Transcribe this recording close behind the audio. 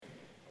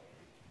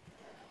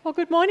Well,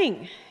 good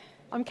morning.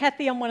 I'm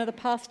Kathy. I'm one of the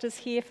pastors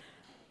here.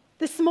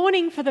 This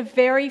morning, for the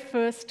very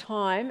first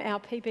time, our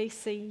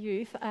PBC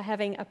youth are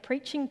having a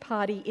preaching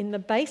party in the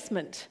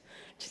basement,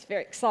 which is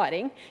very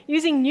exciting,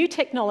 using new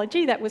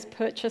technology that was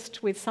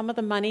purchased with some of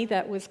the money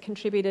that was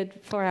contributed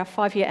for our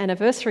 5-year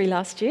anniversary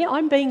last year.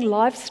 I'm being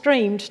live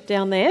streamed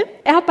down there.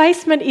 Our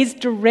basement is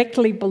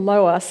directly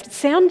below us.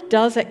 Sound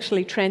does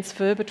actually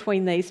transfer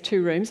between these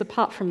two rooms,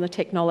 apart from the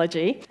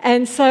technology.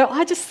 And so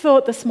I just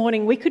thought this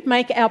morning we could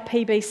make our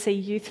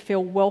PBC youth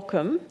feel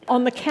welcome.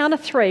 On the count of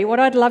 3, what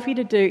I'd love you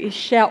to do is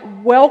shout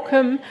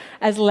 "welcome"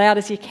 as loud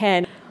as you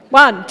can.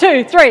 1,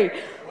 2, 3.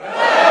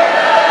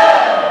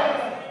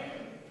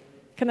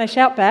 Can they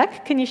shout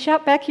back? Can you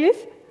shout back,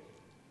 youth?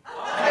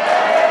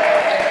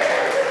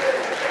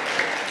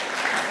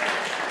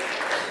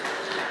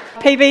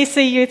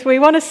 PBC youth, we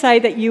want to say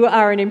that you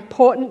are an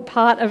important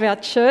part of our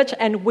church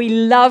and we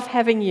love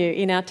having you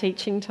in our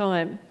teaching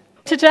time.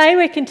 Today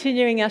we're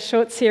continuing our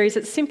short series.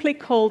 It's simply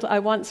called I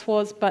Once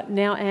Was But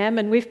Now Am,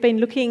 and we've been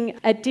looking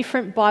at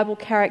different Bible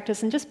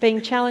characters and just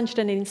being challenged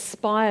and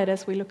inspired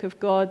as we look at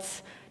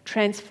God's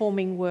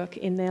transforming work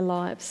in their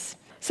lives.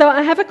 So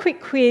I have a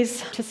quick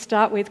quiz to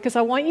start with because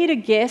I want you to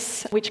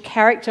guess which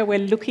character we're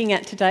looking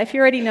at today. If you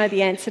already know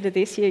the answer to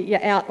this,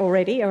 you're out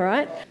already, all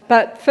right?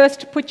 But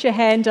first, put your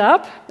hand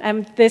up,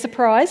 and there's a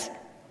prize,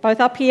 both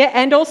up here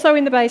and also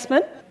in the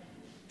basement.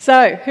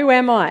 So, who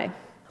am I?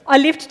 I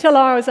lived till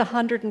I was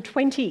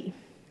 120.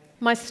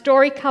 My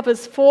story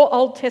covers 4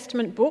 Old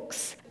Testament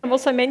books. I'm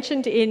also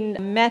mentioned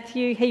in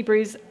Matthew,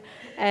 Hebrews,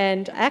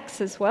 and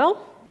Acts as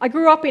well. I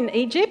grew up in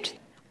Egypt.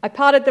 I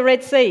parted the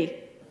Red Sea.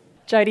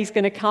 Jodie's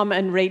going to come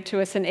and read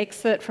to us an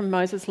excerpt from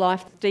Moses'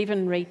 life.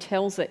 Stephen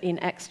retells it in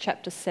Acts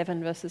chapter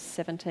 7, verses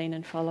 17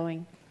 and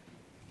following.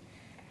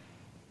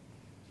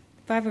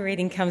 Bible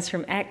reading comes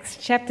from Acts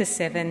chapter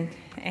 7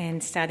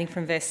 and starting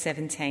from verse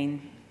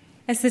 17.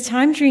 As the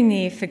time drew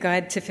near for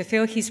God to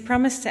fulfill his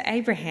promise to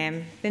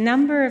Abraham, the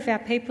number of our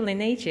people in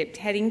Egypt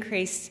had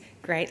increased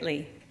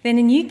greatly. Then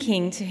a new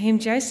king, to whom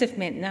Joseph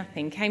meant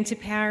nothing, came to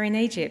power in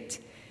Egypt.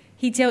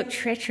 He dealt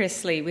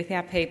treacherously with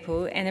our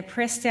people and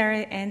oppressed our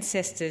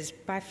ancestors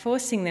by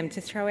forcing them to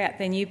throw out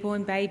their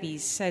newborn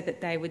babies so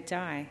that they would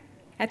die.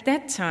 At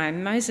that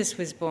time, Moses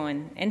was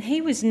born, and he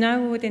was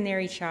no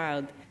ordinary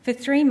child. For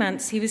 3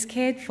 months he was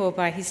cared for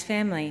by his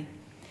family.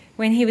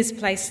 When he was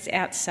placed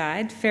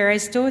outside,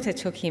 Pharaoh's daughter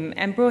took him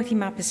and brought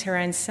him up as her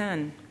own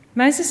son.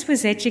 Moses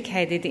was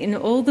educated in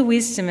all the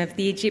wisdom of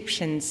the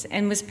Egyptians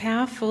and was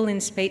powerful in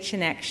speech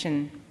and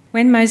action.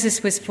 When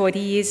Moses was 40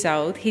 years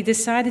old, he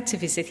decided to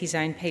visit his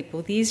own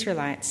people, the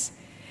Israelites.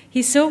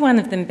 He saw one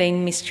of them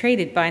being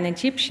mistreated by an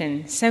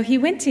Egyptian, so he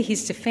went to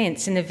his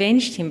defence and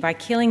avenged him by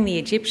killing the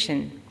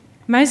Egyptian.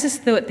 Moses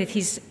thought that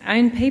his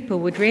own people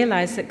would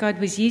realise that God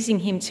was using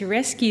him to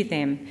rescue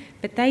them,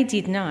 but they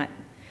did not.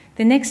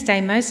 The next day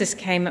Moses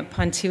came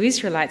upon 2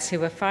 Israelites who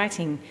were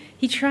fighting.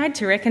 He tried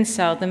to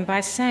reconcile them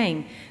by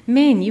saying,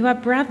 "Men, you are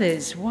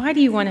brothers. Why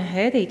do you want to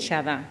hurt each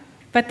other?"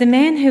 But the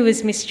man who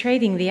was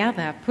mistreating the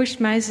other pushed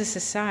Moses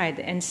aside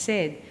and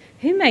said,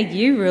 "Who made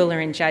you ruler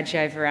and judge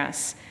over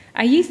us?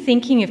 Are you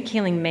thinking of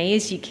killing me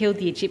as you killed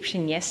the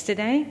Egyptian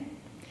yesterday?"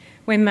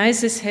 When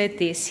Moses heard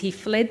this, he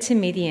fled to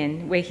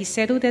Midian, where he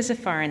settled as a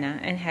foreigner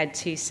and had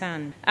 2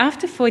 sons.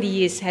 After 40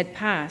 years had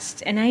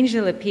passed, an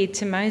angel appeared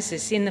to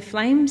Moses in the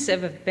flames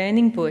of a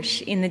burning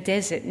bush in the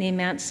desert near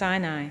Mount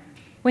Sinai.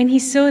 When he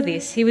saw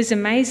this, he was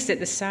amazed at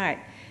the sight.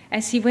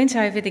 As he went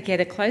over to get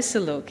a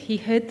closer look, he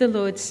heard the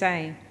Lord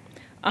say,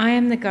 "I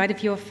am the God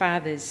of your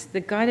fathers, the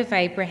God of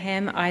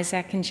Abraham,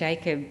 Isaac, and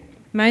Jacob."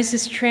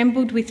 Moses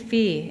trembled with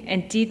fear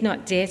and did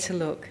not dare to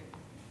look.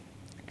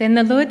 Then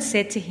the Lord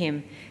said to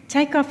him,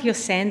 "Take off your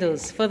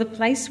sandals, for the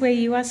place where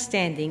you are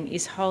standing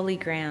is holy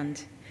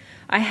ground.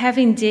 I have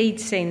indeed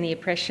seen the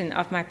oppression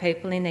of my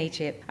people in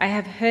Egypt. I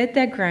have heard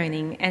their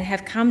groaning and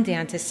have come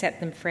down to set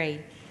them free.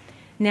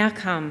 Now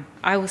come,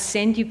 I will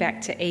send you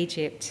back to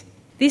Egypt."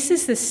 This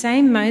is the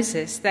same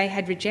Moses they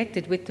had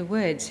rejected with the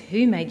words,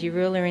 "Who made you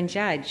ruler and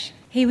judge?"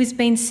 He was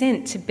being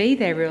sent to be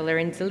their ruler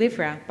and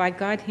deliverer by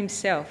God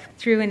himself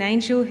through an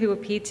angel who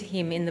appeared to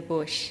him in the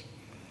bush.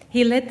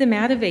 He led them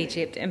out of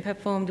Egypt and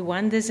performed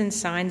wonders and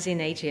signs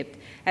in Egypt,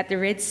 at the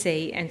Red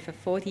Sea, and for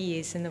 40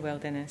 years in the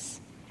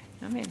wilderness.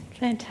 Amen.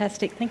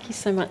 Fantastic. Thank you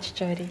so much,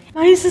 Jodie.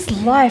 Moses'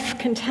 life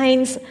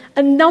contains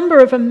a number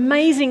of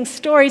amazing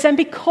stories, and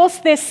because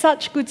they're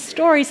such good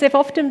stories, they've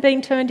often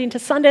been turned into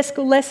Sunday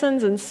school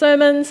lessons and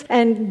sermons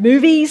and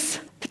movies.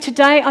 But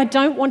today, I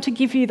don't want to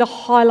give you the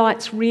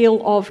highlights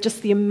reel of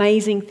just the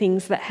amazing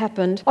things that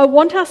happened. I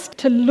want us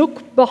to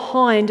look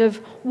behind of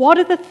what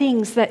are the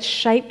things that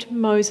shaped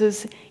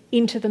Moses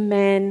into the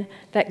man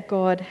that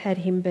God had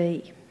him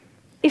be.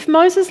 If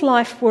Moses'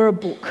 life were a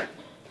book,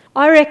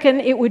 I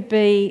reckon it would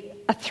be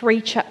a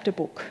 3-chapter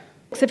book.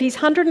 So if he's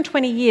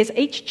 120 years,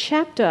 each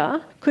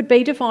chapter could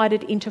be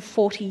divided into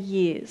 40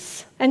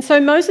 years. And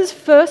so Moses'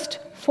 first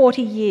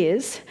 40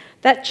 years,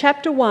 that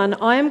chapter 1,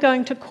 I am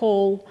going to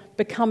call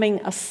Becoming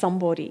a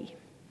Somebody.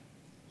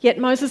 Yet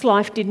Moses'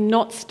 life did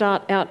not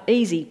start out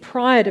easy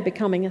prior to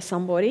becoming a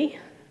somebody.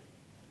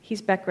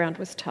 his background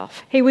was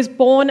tough. He was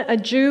born a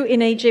Jew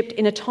in Egypt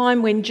in a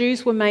time when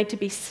Jews were made to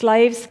be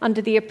slaves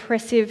under the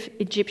oppressive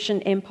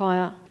Egyptian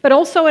empire, but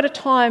also at a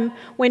time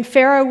when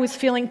Pharaoh was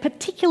feeling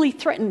particularly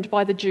threatened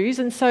by the Jews,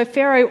 and so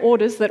Pharaoh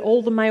orders that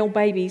all the male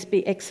babies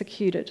be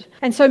executed.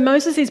 And so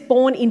Moses is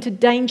born into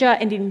danger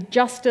and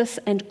injustice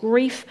and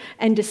grief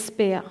and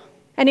despair.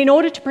 And in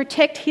order to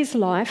protect his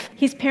life,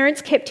 his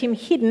parents kept him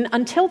hidden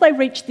until they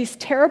reached this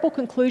terrible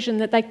conclusion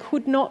that they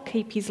could not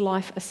keep his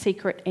life a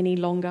secret any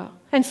longer.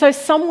 And so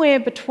somewhere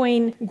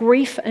between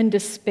grief and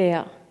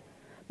despair,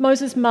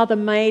 Moses' mother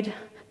made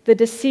the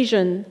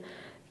decision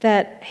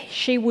that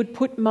she would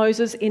put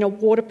Moses in a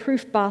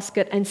waterproof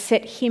basket and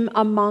set him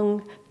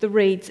among the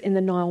reeds in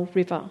the Nile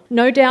River.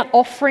 No doubt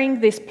offering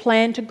this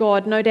plan to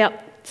God, no doubt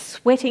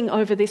sweating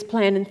over this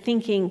plan and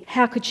thinking,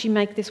 how could she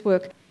make this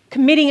work?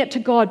 Committing it to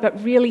God,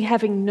 but really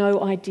having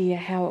no idea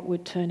how it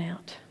would turn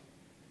out.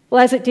 Well,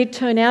 as it did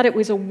turn out, it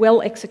was a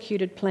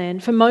well-executed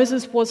plan, for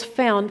Moses was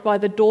found by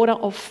the daughter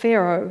of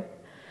Pharaoh,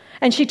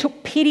 and she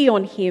took pity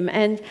on him,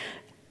 and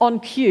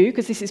on cue,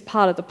 because this is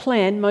part of the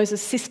plan,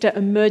 Moses' sister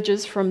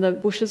emerges from the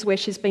bushes where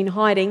she's been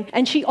hiding,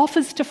 and she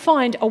offers to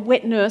find a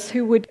wet nurse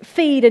who would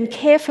feed and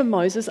care for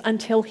Moses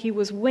until he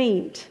was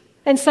weaned.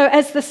 And so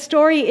as the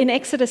story in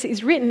Exodus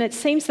is written, it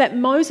seems that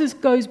Moses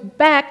goes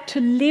back to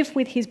live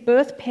with his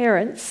birth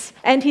parents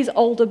and his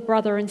older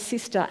brother and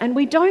sister. And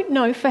we don't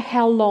know for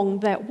how long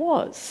that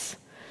was.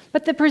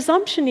 But the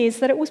presumption is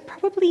that it was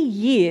probably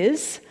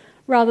years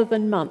rather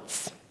than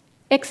months.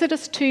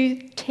 Exodus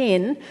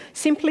 2:10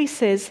 simply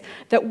says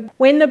that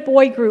when the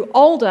boy grew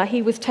older,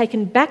 he was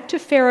taken back to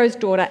Pharaoh's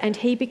daughter and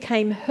he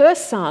became her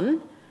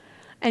son,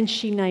 and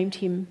she named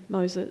him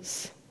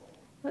Moses.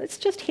 Let's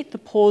just hit the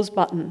pause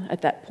button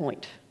at that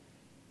point.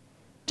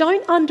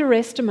 Don't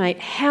underestimate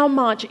how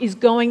much is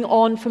going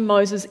on for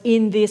Moses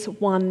in this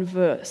one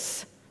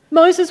verse.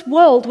 Moses'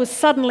 world was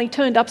suddenly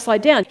turned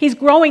upside down. He's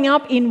growing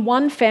up in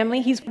one family.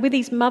 He's with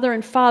his mother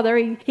and father.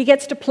 He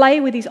gets to play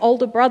with his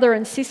older brother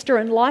and sister,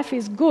 and life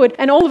is good.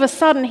 And all of a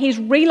sudden, he's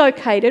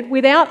relocated,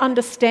 without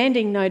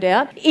understanding, no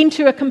doubt,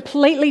 into a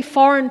completely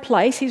foreign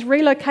place. He's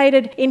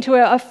relocated into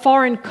a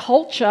foreign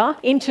culture,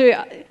 into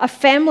a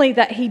family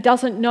that he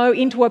doesn't know,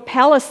 into a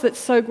palace that's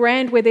so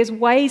grand where there's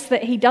ways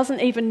that he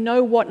doesn't even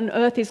know what on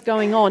earth is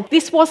going on.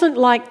 This wasn't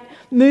like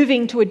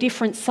moving to a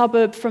different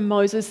suburb from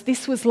Moses.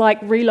 This was like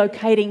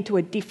relocating to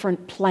a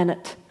different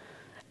planet.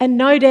 And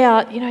no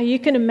doubt, you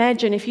can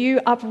imagine if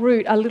you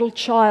uproot a little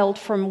child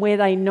from where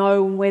they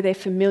know and where they're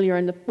familiar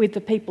and with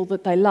the people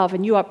that they love,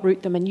 and you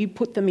uproot them and you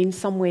put them in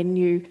somewhere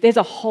new, there's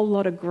a whole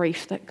lot of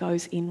grief that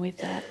goes in with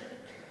that.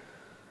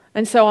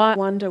 And so I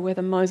wonder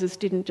whether Moses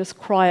didn't just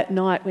cry at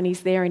night when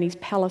he's there in his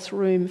palace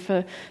room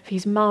for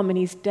his mum and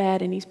his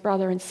dad and his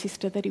brother and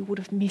sister that he would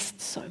have missed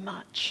so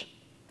much.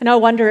 And I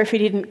wonder if he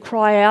didn't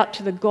cry out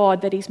to the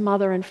God that his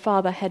mother and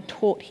father had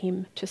taught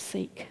him to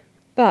seek.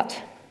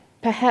 But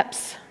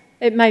perhaps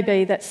it may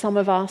be that some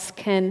of us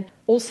can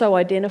also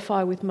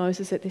identify with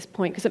Moses at this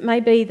point, because it may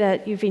be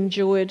that you've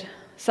endured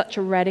such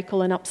a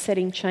radical and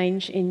upsetting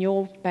change in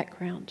your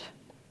background.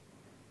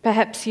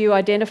 Perhaps you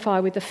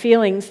identify with the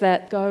feelings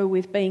that go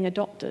with being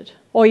adopted,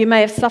 or you may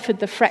have suffered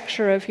the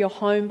fracture of your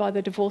home by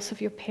the divorce of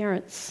your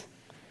parents.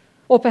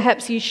 Or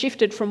perhaps you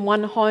shifted from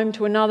one home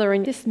to another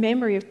and this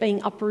memory of being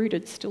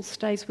uprooted still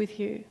stays with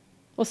you.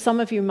 Or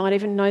some of you might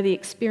even know the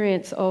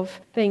experience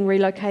of being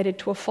relocated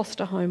to a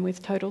foster home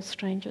with total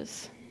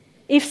strangers.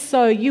 If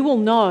so, you will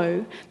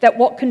know that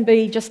what can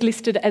be just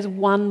listed as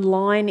one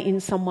line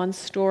in someone's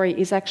story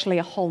is actually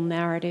a whole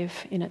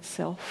narrative in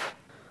itself.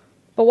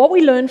 But what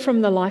we learn from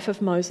the life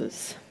of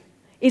Moses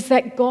is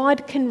that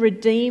God can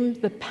redeem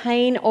the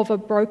pain of a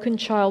broken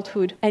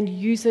childhood and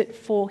use it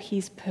for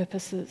his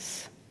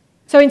purposes.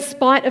 So in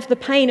spite of the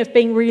pain of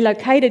being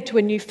relocated to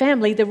a new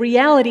family, the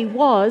reality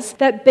was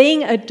that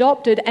being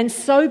adopted and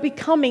so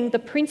becoming the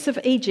Prince of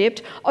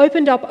Egypt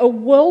opened up a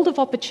world of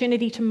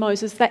opportunity to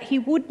Moses that he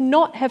would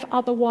not have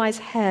otherwise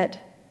had.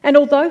 And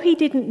although he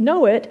didn't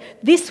know it,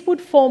 this would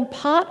form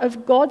part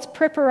of God's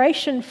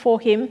preparation for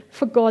him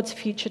for God's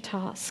future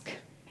task.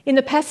 In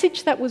the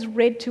passage that was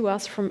read to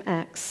us from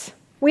Acts,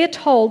 we are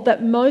told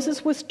that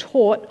Moses was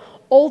taught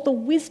all the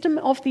wisdom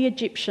of the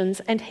Egyptians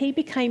and he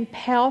became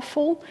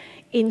powerful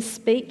in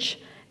speech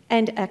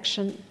and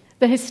action.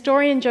 The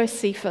historian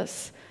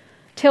Josephus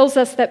tells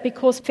us that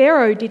because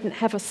Pharaoh didn't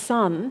have a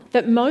son,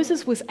 that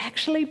Moses was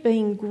actually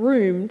being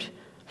groomed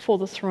for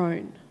the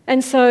throne.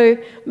 And so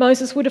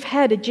Moses would have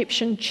had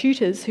Egyptian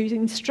tutors who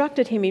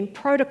instructed him in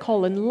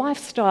protocol and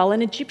lifestyle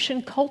and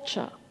Egyptian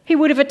culture. He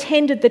would have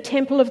attended the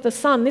Temple of the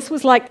Sun. This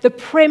was like the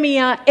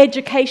premier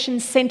education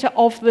centre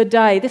of the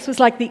day. This was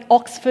like the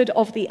Oxford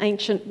of the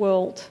ancient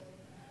world.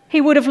 He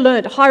would have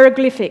learnt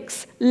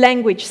hieroglyphics,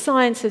 language,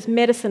 sciences,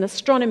 medicine,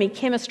 astronomy,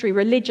 chemistry,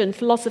 religion,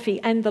 philosophy,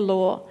 and the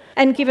law.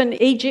 And given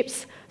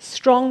Egypt's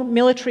strong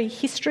military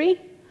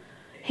history,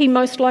 he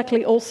most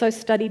likely also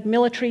studied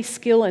military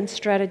skill and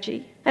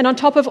strategy. And on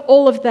top of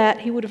all of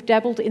that, he would have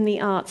dabbled in the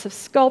arts of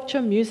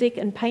sculpture, music,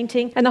 and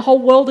painting, and the whole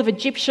world of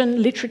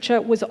Egyptian literature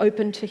was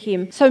open to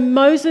him. So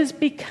Moses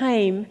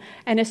became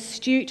an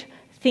astute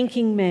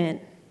thinking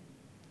man.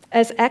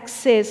 As Acts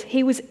says,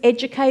 he was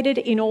educated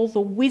in all the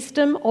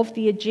wisdom of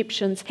the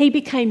Egyptians. He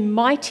became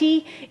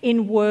mighty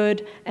in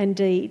word and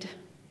deed.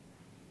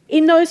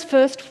 In those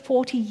first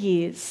 40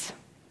 years,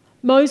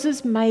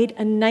 Moses made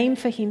a name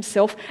for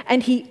himself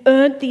and he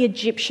earned the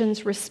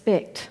Egyptians'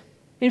 respect.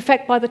 In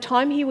fact, by the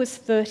time he was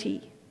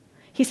 30,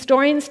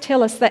 historians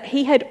tell us that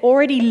he had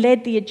already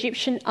led the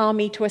Egyptian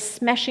army to a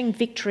smashing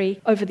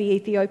victory over the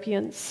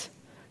Ethiopians.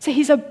 So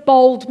he's a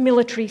bold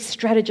military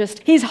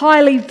strategist. He's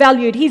highly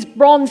valued. He's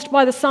bronzed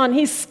by the sun.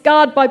 He's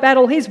scarred by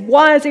battle. He's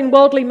wise in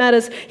worldly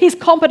matters. He's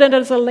competent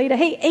as a leader.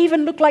 He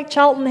even looked like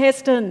Charlton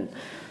Heston.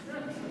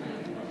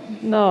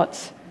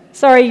 Not.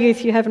 Sorry,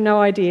 youth, you have no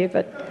idea,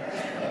 but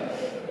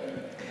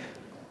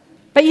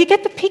you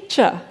get the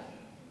picture.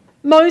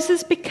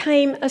 Moses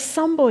became a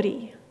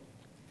somebody.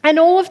 And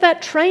all of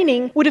that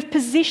training would have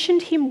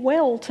positioned him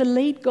well to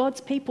lead God's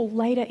people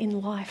later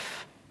in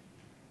life.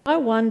 I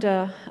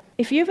wonder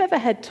if you've ever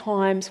had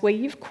times where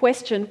you've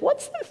questioned,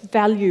 what's the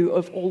value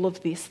of all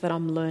of this that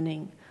I'm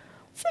learning?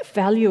 What's the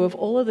value of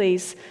all of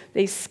these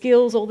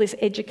skills, all this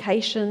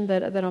education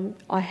that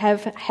I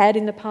have had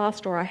in the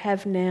past or I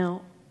have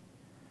now?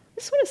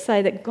 I just want to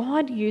say that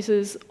God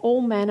uses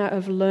all manner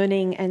of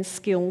learning and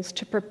skills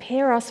to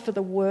prepare us for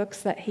the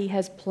works that he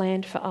has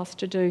planned for us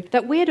to do,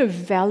 that we're to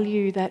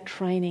value that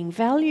training,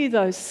 value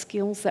those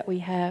skills that we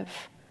have,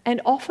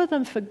 and offer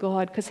them for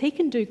God, because he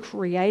can do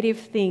creative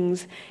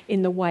things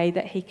in the way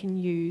that he can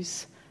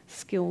use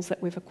skills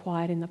that we've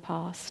acquired in the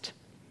past.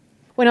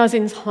 When I was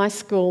in high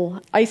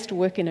school, I used to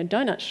work in a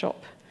donut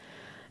shop.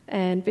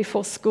 And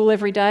before school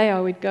every day, I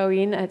would go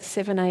in at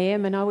 7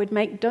 a.m. and I would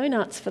make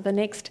donuts for the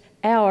next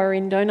hour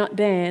in Donut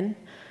Dan.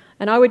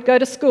 And I would go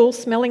to school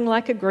smelling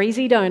like a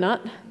greasy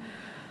donut.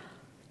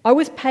 I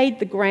was paid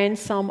the grand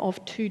sum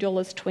of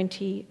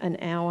 $2.20 an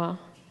hour.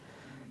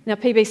 Now,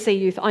 PBC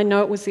youth, I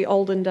know it was the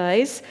olden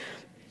days,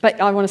 but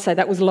I want to say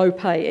that was low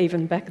pay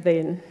even back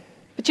then.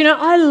 But you know,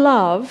 I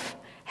love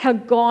how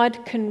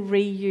God can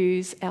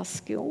reuse our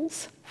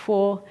skills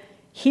for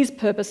his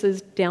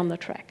purposes down the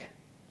track.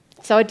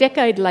 So a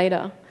decade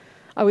later,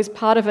 I was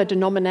part of a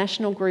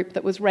denominational group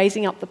that was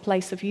raising up the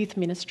place of youth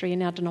ministry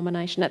in our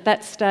denomination. At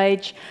that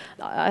stage,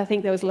 I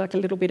think there was like a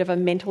little bit of a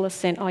mental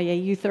assent. Oh yeah,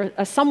 youth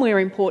are somewhere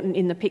important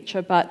in the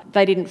picture, but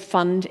they didn't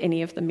fund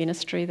any of the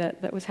ministry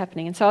that was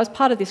happening. And so I was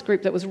part of this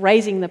group that was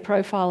raising the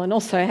profile and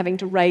also having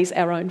to raise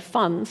our own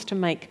funds to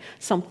make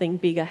something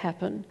bigger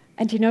happen.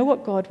 And do you know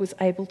what God was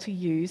able to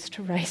use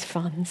to raise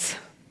funds?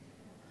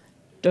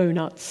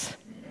 Donuts.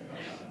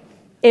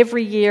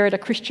 Every year at a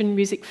Christian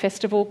music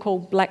festival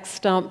called Black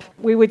Stump,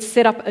 we would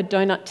set up a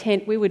donut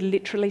tent. We would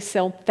literally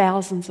sell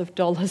thousands of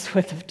dollars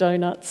worth of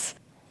donuts.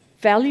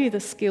 Value the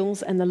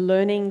skills and the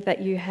learning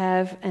that you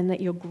have and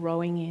that you're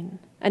growing in.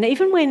 And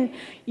even when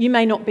you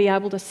may not be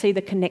able to see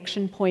the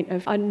connection point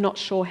of, I'm not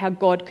sure how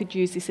God could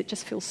use this, it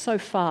just feels so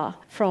far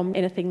from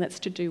anything that's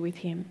to do with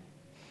him.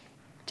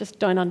 Just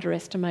don't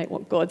underestimate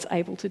what God's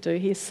able to do.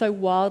 He is so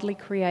wildly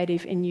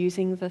creative in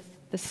using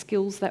the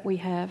skills that we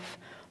have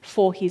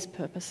for his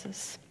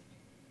purposes.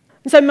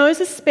 And so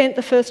Moses spent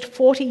the first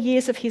 40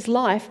 years of his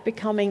life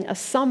becoming a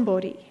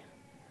somebody.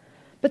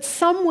 But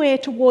somewhere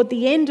toward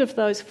the end of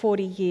those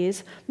 40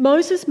 years,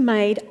 Moses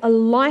made a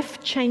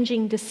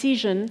life-changing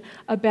decision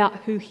about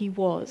who he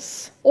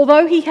was.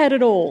 Although he had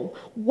it all,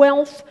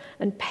 wealth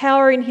and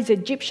power in his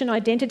Egyptian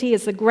identity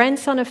as the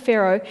grandson of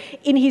Pharaoh,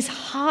 in his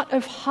heart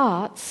of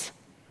hearts,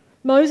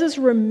 Moses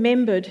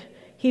remembered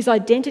his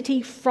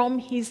identity from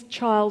his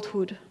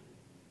childhood.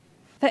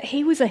 That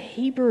he was a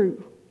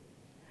Hebrew.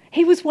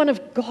 He was one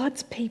of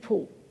God's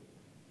people.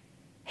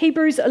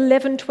 Hebrews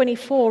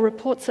 11:24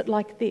 reports it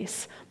like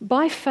this.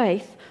 By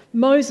faith,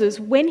 Moses,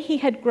 when he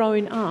had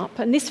grown up,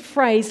 and this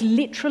phrase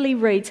literally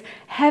reads,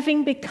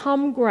 having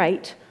become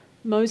great,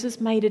 Moses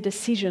made a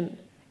decision.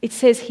 It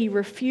says he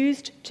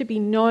refused to be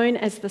known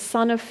as the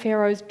son of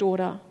Pharaoh's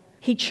daughter.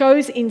 He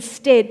chose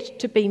instead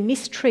to be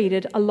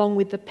mistreated along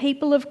with the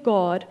people of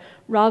God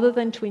rather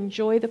than to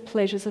enjoy the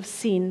pleasures of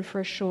sin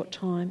for a short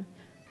time.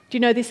 Do you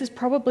know, this is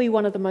probably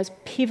one of the most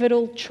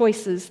pivotal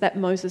choices that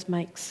Moses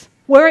makes.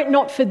 Were it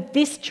not for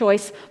this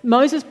choice,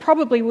 Moses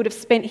probably would have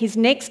spent his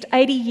next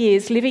 80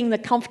 years living the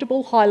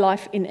comfortable high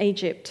life in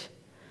Egypt.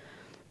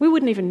 We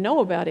wouldn't even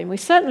know about him. We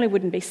certainly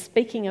wouldn't be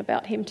speaking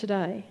about him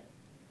today.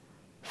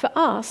 For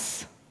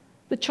us,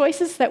 the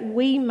choices that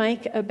we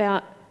make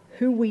about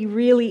who we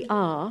really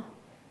are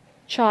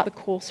chart the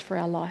course for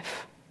our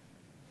life.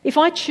 If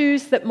I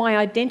choose that my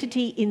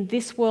identity in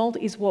this world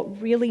is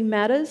what really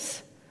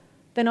matters,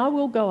 then I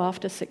will go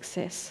after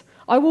success.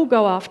 I will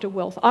go after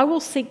wealth. I will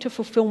seek to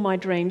fulfill my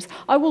dreams.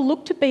 I will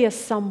look to be a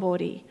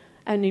somebody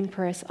and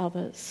impress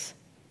others.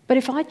 But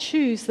if I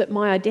choose that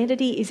my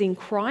identity is in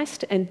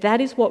Christ and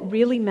that is what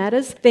really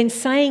matters, then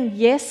saying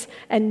yes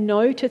and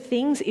no to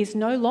things is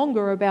no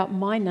longer about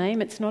my name.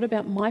 It's not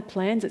about my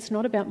plans. It's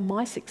not about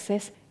my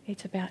success.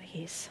 It's about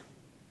his.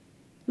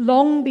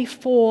 Long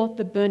before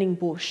the burning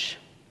bush,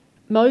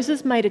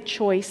 Moses made a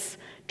choice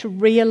to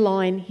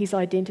realign his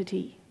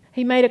identity.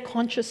 He made a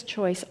conscious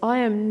choice. I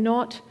am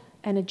not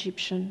an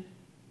Egyptian.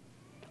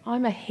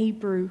 I'm a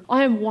Hebrew.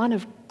 I am one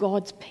of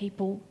God's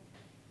people.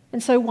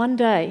 And so one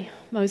day,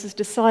 Moses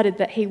decided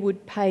that he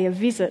would pay a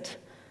visit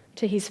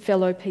to his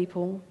fellow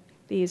people,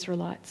 the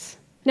Israelites.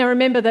 Now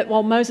remember that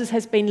while Moses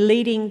has been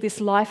leading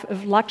this life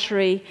of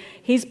luxury,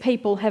 his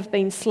people have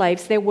been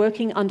slaves. They're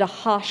working under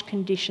harsh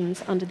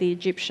conditions under the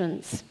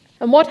Egyptians.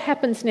 And what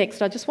happens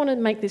next, I just want to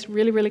make this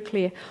really, really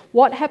clear.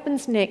 What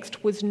happens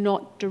next was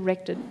not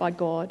directed by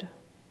God.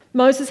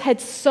 Moses had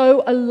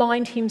so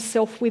aligned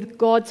himself with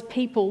God's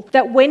people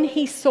that when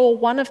he saw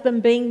one of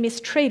them being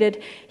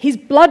mistreated, his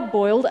blood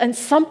boiled and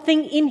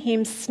something in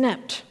him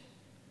snapped.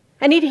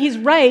 And in his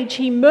rage,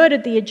 he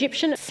murdered the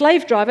Egyptian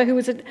slave driver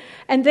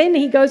and then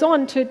he goes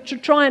on to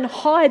try and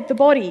hide the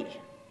body.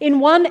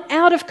 In one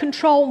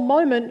out-of-control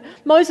moment,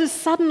 Moses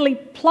suddenly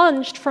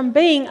plunged from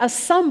being a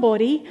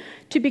somebody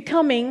to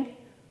becoming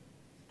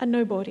a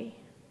nobody.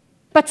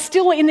 But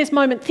still in this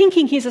moment,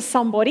 thinking he's a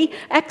somebody,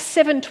 Acts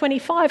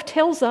 7:25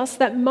 tells us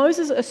that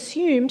Moses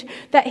assumed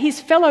that his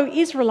fellow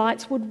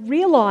Israelites would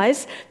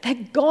realise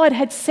that God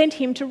had sent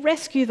him to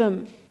rescue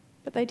them.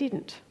 But they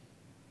didn't.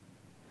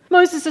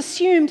 Moses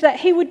assumed that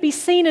he would be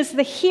seen as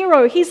the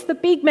hero. He's the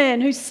big man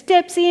who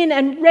steps in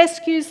and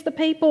rescues the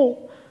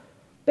people.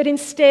 But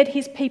instead,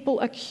 his people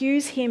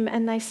accuse him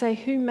and they say,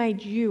 "Who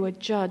made you a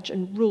judge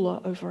and ruler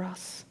over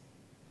us?"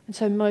 And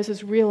so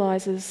Moses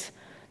realises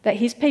that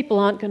his people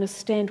aren't going to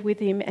stand with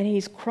him and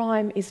his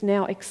crime is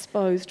now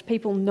exposed.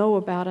 People know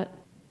about it.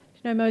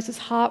 You know, Moses'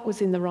 heart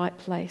was in the right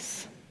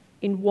place,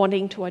 in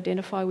wanting to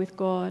identify with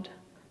God,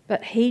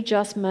 but he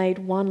just made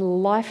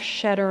one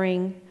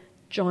life-shattering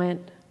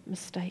giant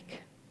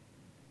mistake.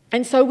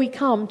 And so we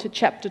come to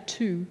chapter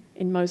 2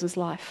 in Moses'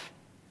 life.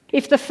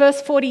 If the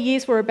first 40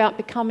 years were about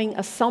becoming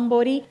a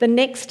somebody, the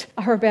next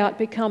are about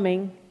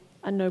becoming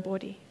a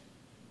nobody.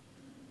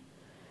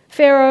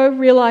 Pharaoh,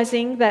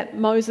 realising that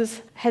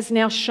Moses has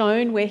now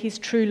shown where his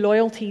true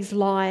loyalties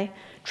lie,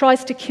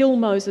 tries to kill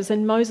Moses,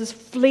 and Moses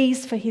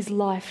flees for his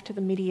life to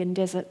the Midian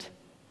desert.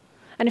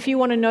 And if you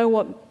want to know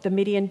what the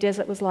Midian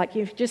desert was like,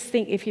 you just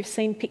think if you've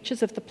seen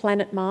pictures of the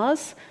planet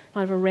Mars,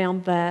 kind of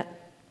around that.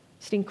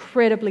 Just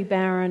incredibly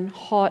barren,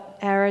 hot,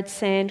 arid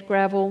sand,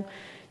 gravel,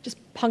 just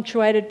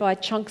punctuated by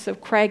chunks of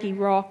craggy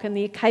rock and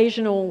the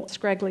occasional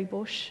scraggly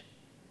bush.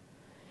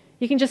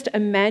 You can just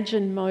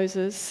imagine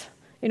Moses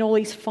in all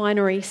his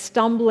finery,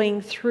 stumbling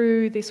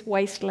through this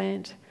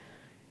wasteland,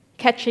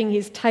 catching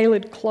his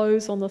tailored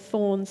clothes on the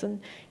thorns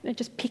and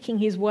just picking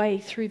his way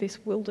through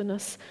this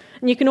wilderness.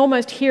 And you can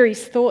almost hear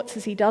his thoughts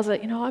as he does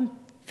it. I'm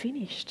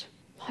finished.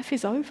 Life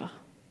is over.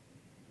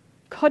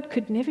 God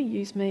could never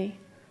use me.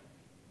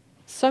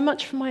 So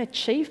much for my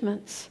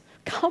achievements.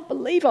 Can't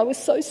believe I was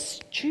so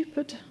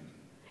stupid.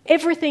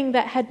 Everything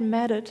that had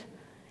mattered,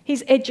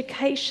 his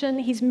education,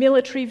 his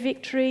military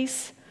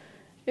victories,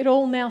 it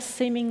all now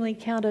seemingly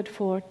counted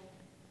for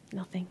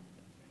nothing.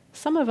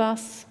 Some of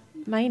us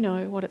may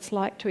know what it's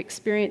like to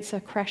experience a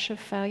crash of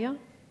failure.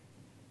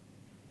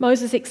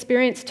 Moses'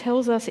 experience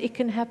tells us it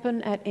can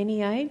happen at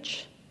any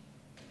age.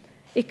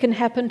 It can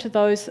happen to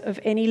those of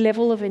any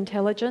level of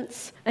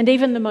intelligence and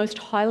even the most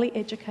highly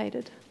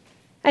educated.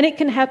 And it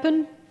can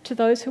happen to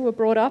those who were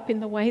brought up in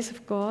the ways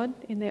of God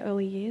in their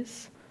early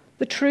years.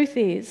 The truth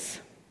is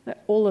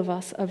that all of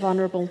us are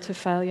vulnerable to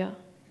failure.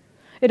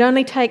 It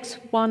only takes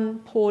one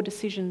poor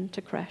decision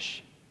to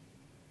crash.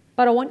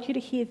 But I want you to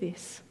hear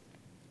this.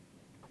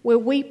 Where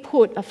we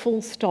put a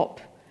full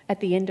stop at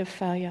the end of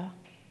failure,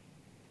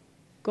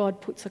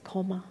 God puts a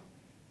comma.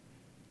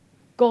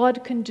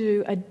 God can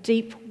do a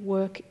deep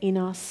work in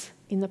us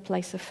in the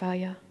place of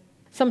failure.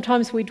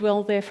 Sometimes we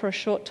dwell there for a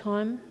short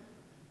time.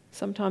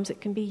 Sometimes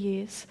it can be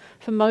years.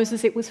 For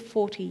Moses, it was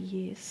 40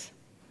 years.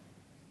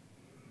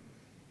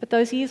 But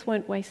those years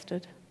weren't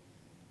wasted.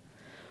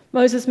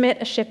 Moses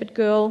met a shepherd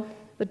girl,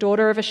 the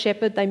daughter of a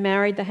shepherd. They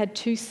married, they had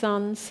 2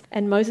 sons,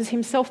 and Moses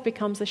himself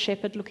becomes a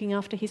shepherd looking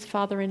after his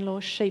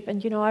father-in-law's sheep.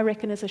 And I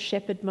reckon as a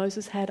shepherd,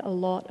 Moses had a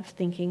lot of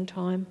thinking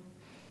time,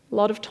 a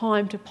lot of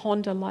time to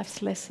ponder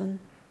life's lesson.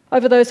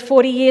 Over those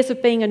 40 years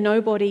of being a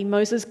nobody,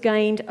 Moses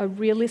gained a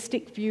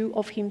realistic view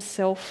of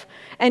himself,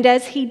 and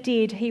as he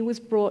did, he was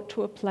brought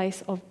to a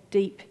place of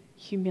deep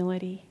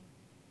humility.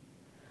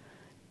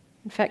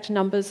 In fact,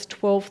 Numbers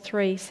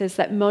 12:3 says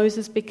that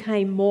Moses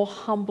became more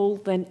humble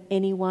than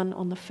anyone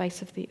on the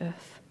face of the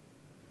earth.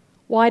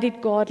 Why did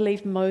God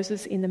leave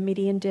Moses in the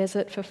Midian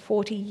desert for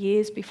 40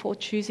 years before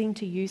choosing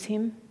to use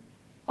him?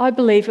 I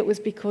believe it was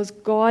because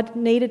God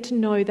needed to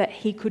know that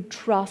he could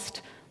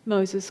trust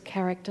Moses'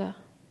 character.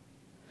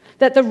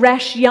 That the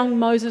rash young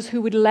Moses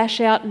who would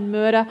lash out and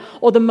murder,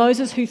 or the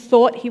Moses who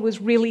thought he was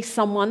really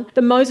someone,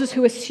 the Moses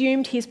who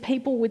assumed his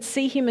people would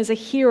see him as a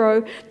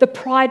hero, the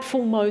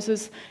prideful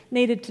Moses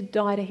needed to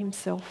die to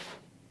himself.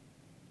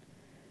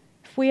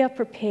 If we are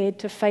prepared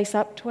to face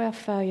up to our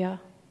failure,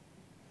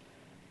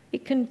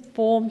 it can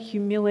form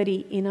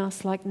humility in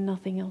us like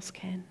nothing else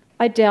can.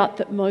 I doubt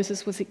that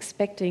Moses was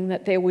expecting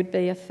that there would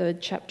be a 3rd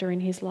chapter in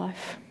his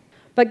life.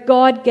 But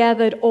God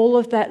gathered all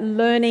of that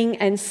learning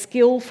and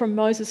skill from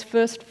Moses'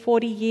 first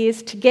 40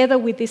 years together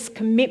with this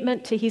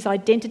commitment to his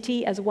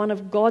identity as one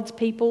of God's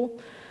people.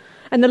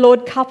 And the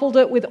Lord coupled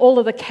it with all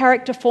of the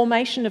character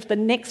formation of the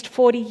next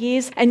 40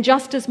 years. And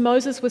just as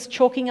Moses was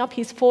chalking up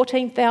his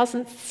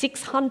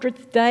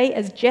 14,600th day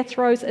as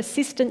Jethro's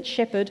assistant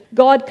shepherd,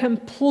 God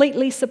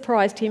completely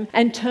surprised him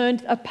and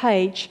turned a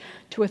page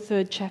to a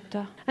third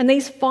chapter. And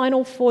these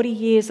final 40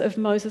 years of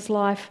Moses'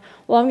 life,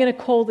 well, I'm going to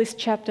call this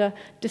chapter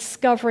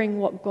Discovering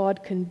What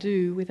God Can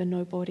Do with a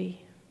Nobody.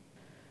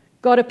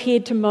 God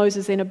appeared to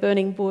Moses in a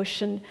burning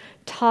bush and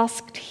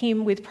tasked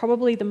him with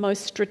probably the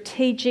most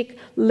strategic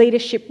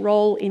leadership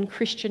role in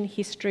Christian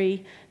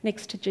history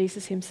next to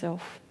Jesus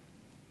himself.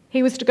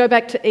 He was to go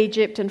back to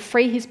Egypt and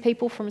free his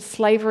people from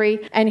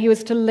slavery, and he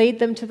was to lead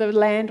them to the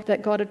land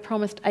that God had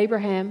promised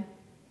Abraham.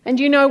 And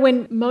you know,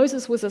 when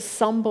Moses was a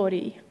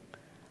somebody,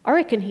 I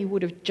reckon he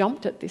would have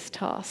jumped at this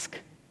task,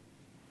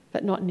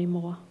 but not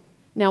anymore.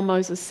 Now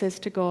Moses says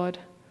to God,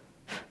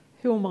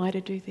 "Who am I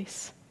to do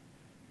this?"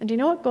 And do you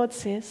know what God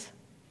says?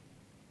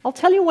 I'll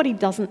tell you what he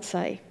doesn't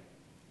say.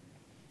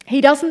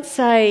 He doesn't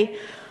say,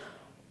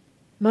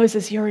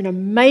 "Moses, you're an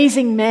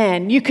amazing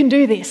man. You can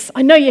do this.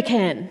 I know you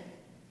can."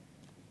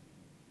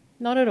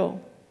 Not at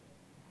all.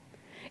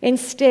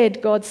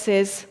 Instead, God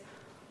says,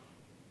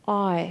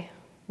 "I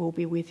will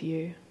be with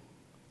you,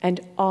 and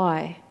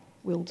I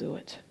will do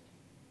it."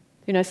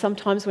 You know,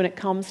 sometimes when it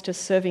comes to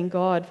serving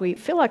God, we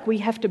feel like we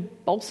have to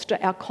bolster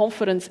our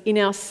confidence in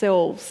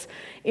ourselves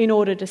in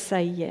order to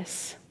say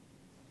yes.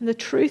 And the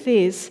truth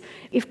is,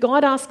 if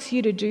God asks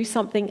you to do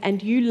something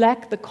and you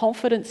lack the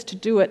confidence to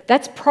do it,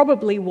 that's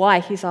probably why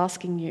he's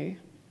asking you.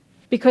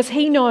 Because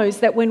he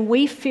knows that when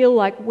we feel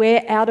like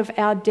we're out of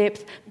our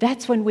depth,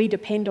 that's when we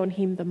depend on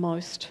him the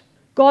most.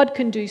 God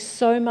can do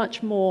so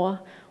much more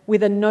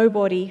with a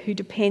nobody who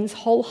depends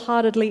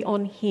wholeheartedly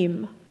on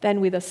him than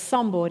with a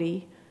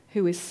somebody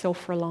who is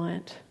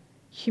self-reliant.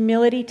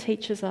 Humility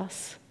teaches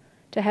us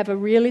to have a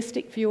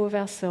realistic view of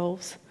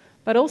ourselves,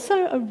 but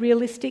also a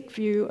realistic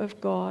view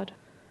of God.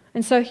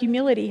 And so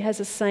humility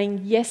has us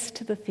saying yes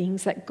to the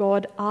things that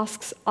God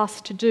asks us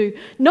to do,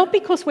 not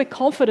because we're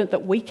confident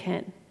that we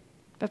can,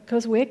 but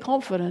because we're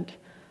confident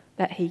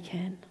that he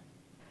can.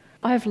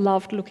 I have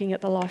loved looking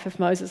at the life of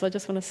Moses. I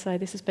just want to say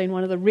this has been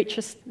one of the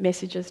richest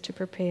messages to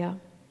prepare.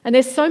 And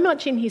there's so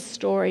much in his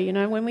story. You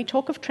know, when we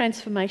talk of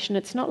transformation,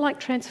 it's not like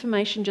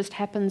transformation just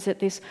happens at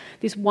this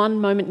one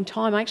moment in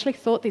time. I actually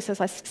thought this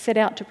as I set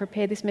out to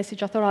prepare this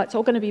message. I thought, it's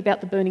all going to be about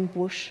the burning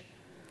bush.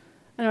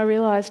 And I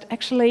realised,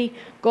 actually,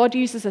 God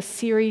uses a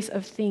series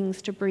of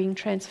things to bring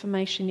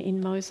transformation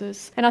in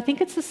Moses. And I think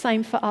it's the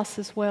same for us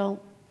as well.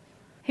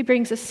 He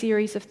brings a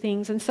series of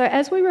things. And so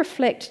as we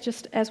reflect,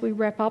 just as we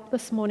wrap up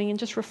this morning and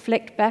just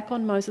reflect back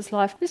on Moses'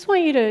 life, I just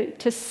want you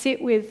to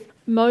sit with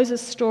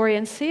Moses' story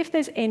and see if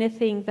there's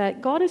anything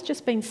that God has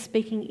just been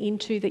speaking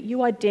into that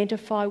you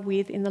identify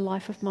with in the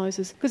life of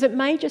Moses. Because it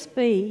may just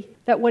be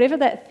that whatever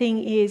that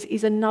thing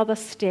is another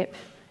step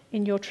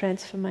in your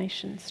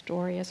transformation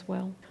story as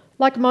well.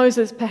 Like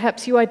Moses,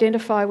 perhaps you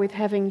identify with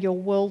having your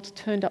world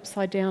turned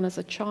upside down as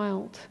a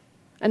child.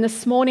 And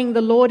this morning,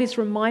 the Lord is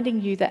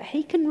reminding you that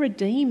he can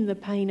redeem the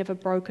pain of a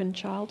broken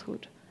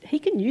childhood. He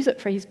can use it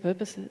for his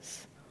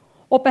purposes.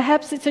 Or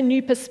perhaps it's a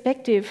new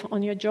perspective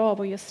on your job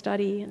or your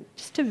study, and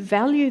just to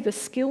value the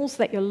skills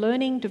that you're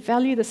learning, to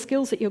value the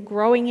skills that you're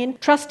growing in,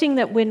 trusting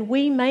that when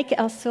we make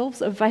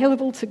ourselves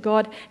available to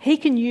God, he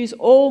can use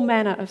all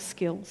manner of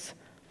skills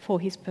for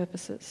his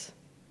purposes.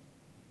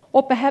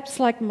 Or perhaps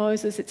like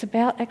Moses, it's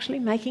about actually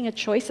making a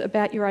choice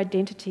about your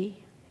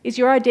identity. Is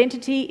your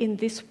identity in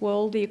this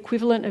world the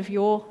equivalent of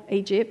your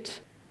Egypt?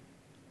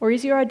 Or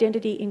is your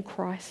identity in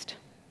Christ?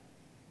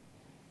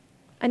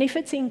 And if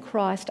it's in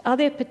Christ, are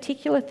there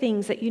particular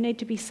things that you need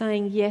to be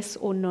saying yes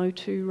or no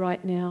to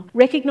right now?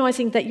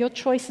 Recognizing that your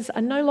choices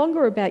are no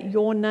longer about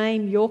your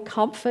name, your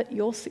comfort,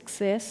 your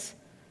success.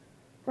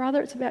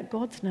 Rather, it's about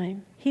God's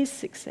name, his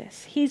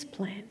success, his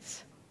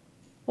plans.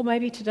 Or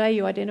maybe today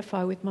you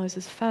identify with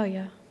Moses'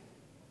 failure.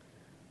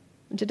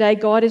 And today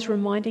God is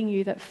reminding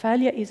you that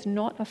failure is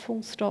not a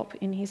full stop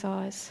in his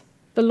eyes.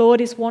 The Lord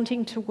is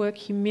wanting to work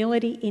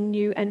humility in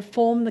you and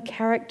form the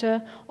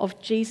character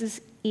of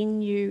Jesus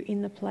in you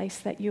in the place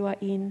that you are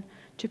in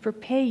to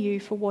prepare you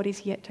for what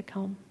is yet to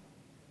come.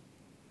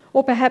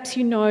 Or perhaps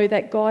you know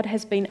that God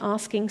has been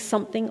asking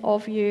something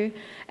of you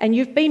and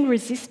you've been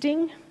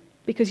resisting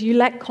because you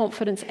lack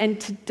confidence,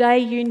 and today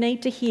you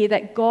need to hear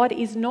that God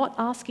is not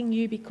asking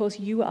you because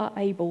you are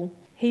able.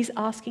 He's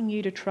asking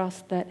you to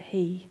trust that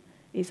he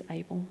is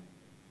able.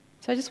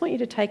 So I just want you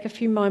to take a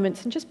few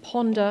moments and just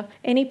ponder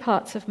any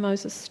parts of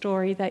Moses'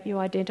 story that you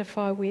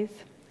identify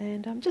with,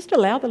 and just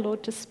allow the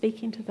Lord to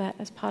speak into that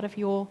as part of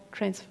your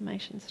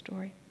transformation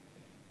story.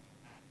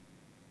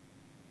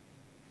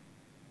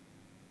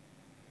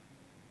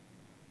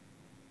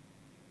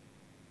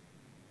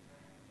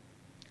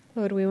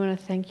 Lord, we want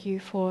to thank you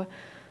for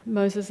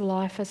Moses'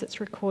 life as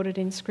it's recorded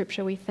in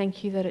Scripture. We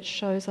thank you that it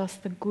shows us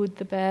the good,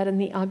 the bad,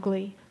 and the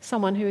ugly.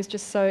 Someone who is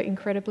just so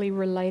incredibly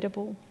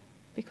relatable,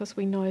 because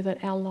we know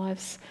that our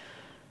lives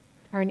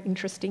are an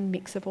interesting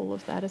mix of all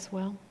of that as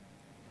well.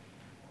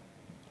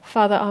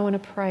 Father, I want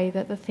to pray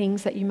that the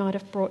things that you might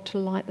have brought to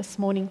light this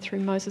morning through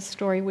Moses'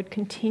 story would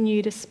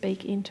continue to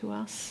speak into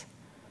us.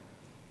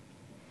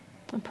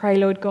 I pray,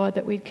 Lord God,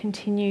 that we'd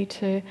continue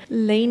to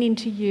lean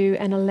into you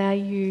and allow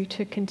you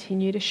to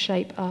continue to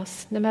shape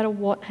us, no matter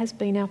what has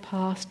been our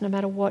past, no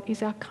matter what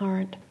is our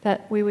current,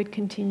 that we would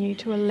continue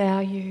to allow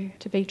you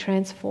to be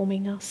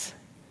transforming us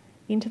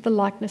into the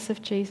likeness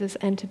of Jesus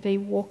and to be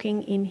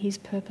walking in his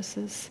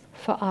purposes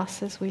for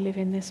us as we live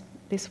in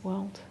this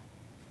world.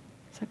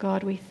 So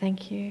God, we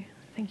thank you.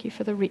 Thank you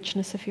for the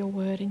richness of your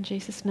word. In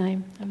Jesus'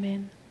 name,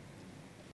 amen.